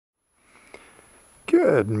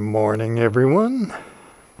Good morning, everyone.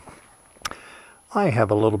 I have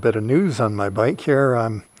a little bit of news on my bike here.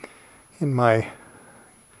 I'm in my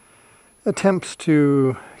attempts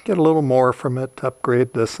to get a little more from it,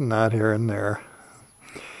 upgrade this and that here and there.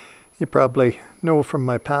 You probably know from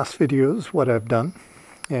my past videos what I've done,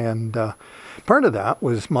 and part of that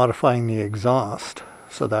was modifying the exhaust,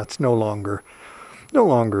 so that's no longer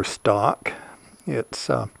stock. It's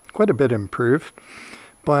quite a bit improved.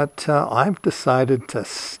 But I've decided to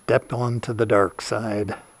step onto the dark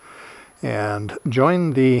side and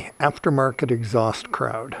join the aftermarket exhaust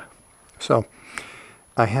crowd. So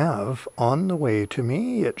I have on the way to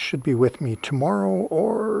me, it should be with me tomorrow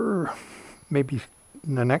or maybe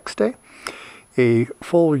the next day, a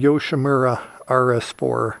full Yoshimura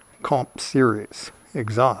RS4 Comp Series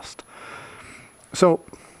exhaust. So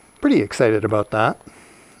pretty excited about that.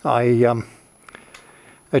 I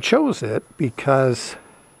chose it because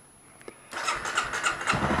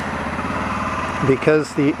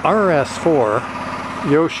the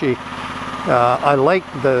RS4 Yoshi, I like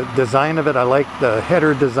the design of it. I like the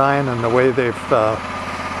header design and the way they've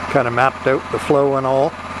kind of mapped out the flow and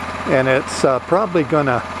all. And it's probably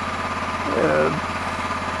gonna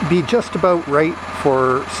be just about right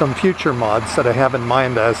for some future mods that I have in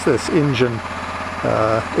mind as this engine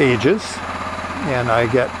ages and I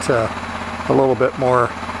get a little bit more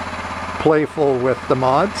playful with the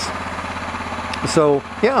mods. So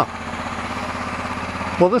yeah,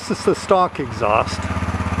 well, this is the stock exhaust,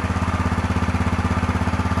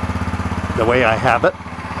 the way I have it.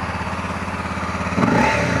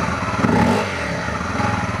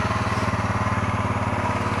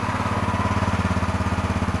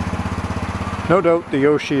 No doubt the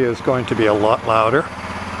Yoshi is going to be a lot louder,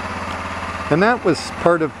 and that was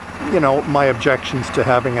part of, you know, my objections to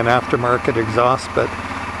having an aftermarket exhaust, but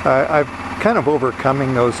I've kind of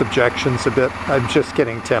overcoming those objections a bit. I'm just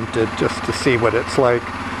getting tempted just to see what it's like,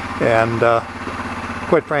 and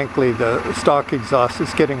quite frankly the stock exhaust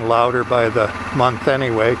is getting louder by the month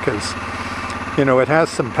anyway, because, you know, it has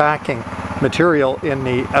some packing material in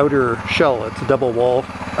the outer shell. It's a double wall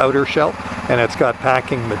outer shell, and it's got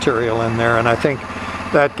packing material in there, and I think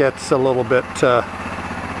that gets a little bit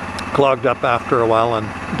clogged up after a while and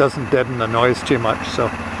doesn't deaden the noise too much, so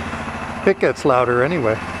it gets louder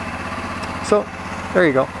anyway. So there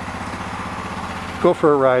you go. Go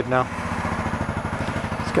for a ride now.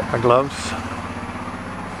 Let's get my gloves.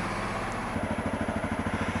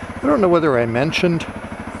 I don't know whether I mentioned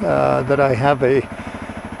that I have a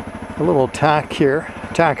little tack here,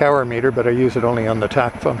 tack hour meter, but I use it only on the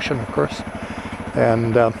tack function, of course.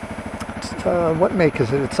 And what make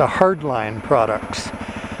is it? It's a Hardline Products.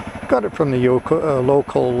 Got it from the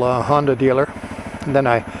local Honda dealer, and then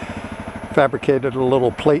I fabricated a little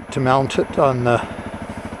plate to mount it on the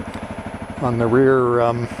rear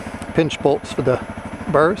pinch bolts for the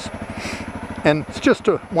bars, and it's just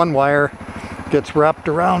one wire gets wrapped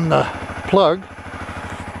around the plug.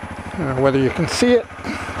 Whether you can see it,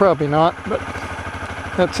 probably not, but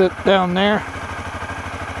that's it down there.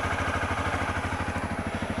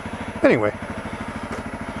 Anyway,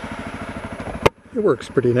 it works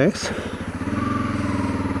pretty nice.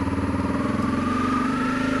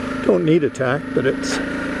 Don't need a tack, but it's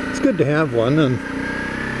good to have one, and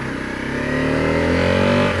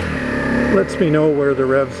lets me know where the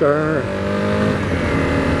revs are.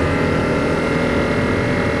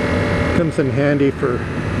 Comes in handy for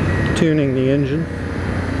tuning the engine,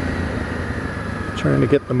 trying to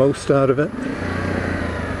get the most out of it.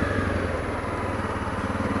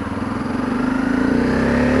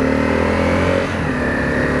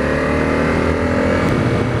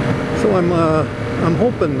 So I'm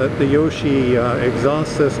hoping that the Yoshi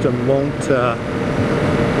exhaust system won't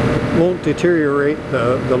deteriorate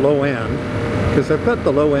the low end, because I've got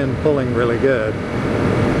the low end pulling really good.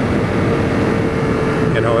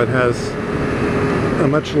 You know, it has a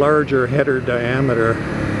much larger header diameter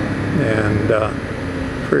and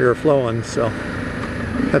freer flowing, so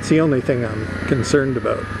that's the only thing I'm concerned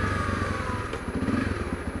about.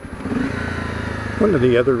 One of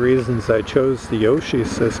the other reasons I chose the Yoshi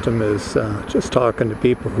system is just talking to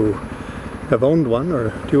people who have owned one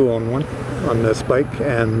or do own one on this bike,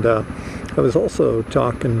 and I was also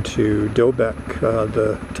talking to Dobeck,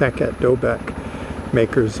 the tech at Dobeck,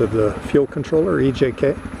 makers of the fuel controller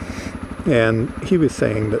EJK, and he was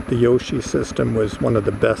saying that the Yoshi system was one of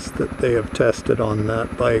the best that they have tested on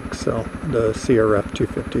that bike, so the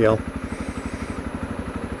CRF250L.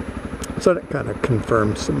 So that kind of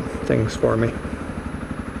confirmed some things for me.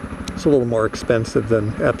 It's a little more expensive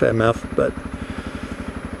than FMF, but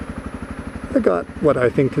I got what I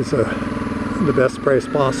think is the best price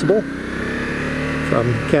possible from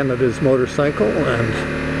Canada's Motorcycle,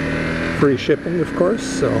 and free shipping, of course.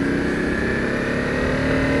 So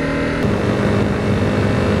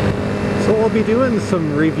I'll be doing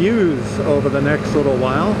some reviews over the next little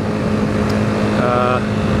while.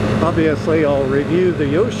 Obviously I'll review the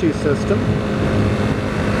Yoshi system,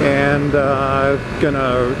 and I'm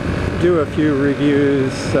gonna do a few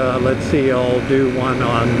reviews. Let's see, I'll do one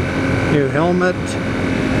on new helmet,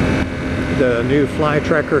 the new Fly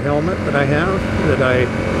Tracker helmet that I have, that I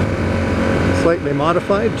slightly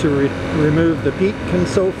modified to remove the peak and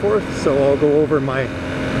so forth. So I'll go over my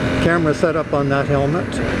camera setup on that helmet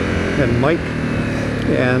and mic,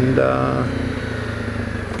 and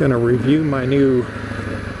gonna review my new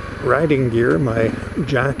riding gear, my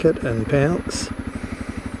jacket and pants.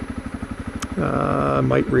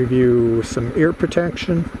 Might review some ear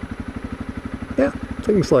protection, yeah,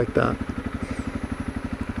 things like that.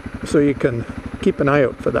 So you can keep an eye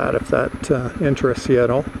out for that if that interests you at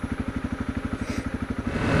all.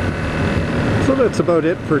 So that's about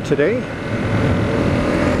it for today.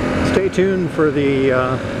 Stay tuned for the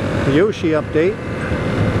Yoshi update.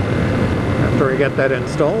 After I get that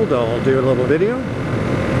installed, I'll do a little video,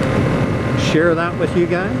 share that with you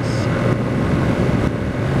guys,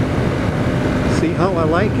 see how I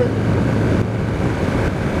like it.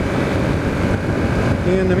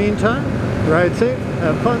 In the meantime, ride safe,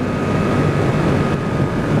 have fun.